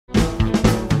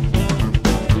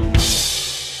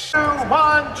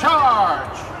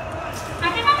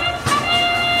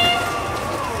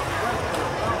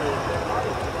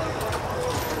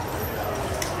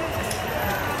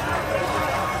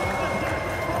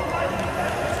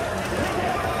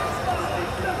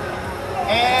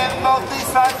both these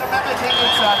sides are mimicking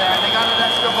each other. They got an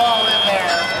extra ball in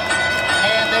there.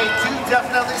 And they do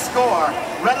definitely score.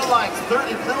 Red lights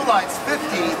 30, blue lights 50,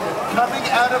 coming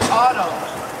out of auto.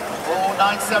 Oh,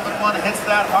 971 hits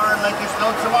that hard like there's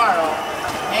no tomorrow.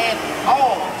 And,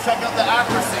 oh, check out the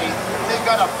accuracy. They've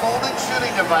got a folding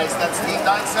shooting device. That's Team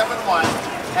 971.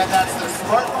 And that's the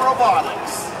Spartan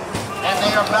Robotics. And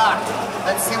they are back.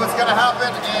 Let's see what's going to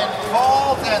happen. And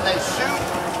fold, and they shoot.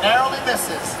 Narrowly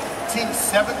misses. Team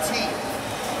 1736,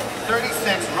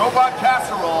 Robot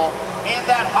Casserole, in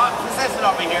that hot position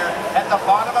over here at the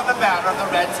bottom of the banner of the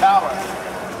red tower.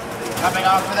 Coming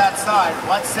off to that side,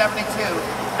 172,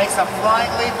 makes a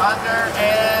flying leap under,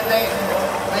 and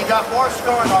they got more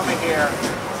scoring over here.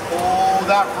 Oh,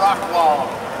 that rock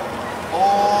wall.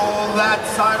 Oh, that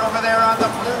side over there on the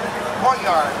blue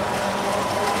courtyard.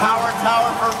 Power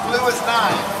tower for blue is 9,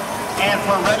 and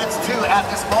for red it's 2 at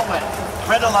this moment.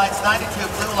 Red lights 92,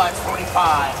 blue lights 45.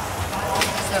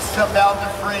 Just Chabelle de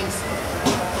Vries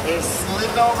is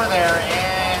slid over there,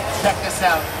 and check this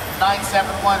out.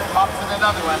 971 pops in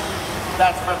another one.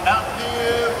 That's from Mountain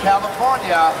View,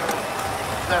 California.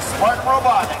 The Spartan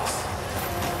Robotics.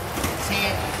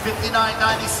 Team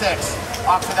 5996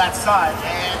 off to that side,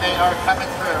 and they are coming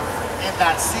through in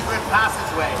that secret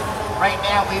passageway. Right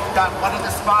now we've got one of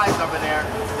the spies over there,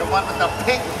 the one with the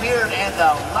pink beard and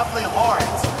the lovely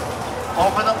horns.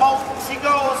 Over the moat she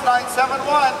goes, 971,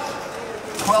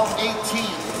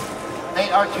 1218. They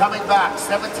are coming back,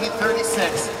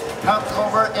 1736 comes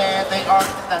over, and they are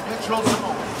in the neutral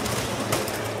zone.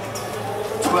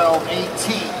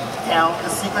 1218, down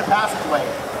the secret passageway.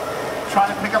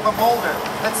 Trying to pick up a boulder.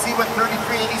 Let's see what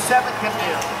 3387 can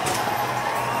do.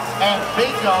 And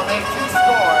bingo, they do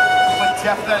score with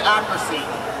definite accuracy.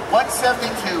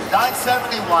 172,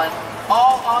 971,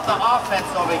 all on the offense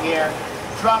over here.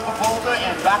 Drop a boulder,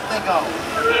 and back they go. 20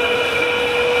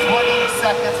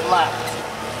 seconds left.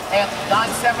 And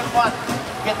 971,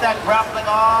 get that grappling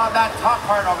on that top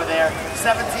part over there.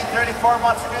 1734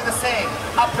 wants to do the same.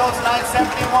 Up goes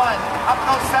 971. Up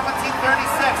goes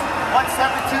 1736.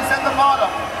 172's at the bottom.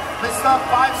 They still have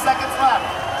 5 seconds left.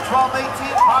 1218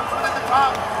 pops one at the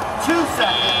top. 2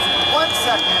 seconds. 1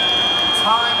 second.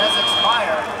 Time has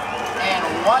expired. And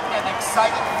what an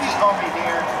exciting feat over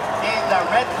here in the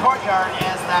red courtyard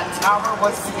as that tower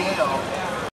was scaled.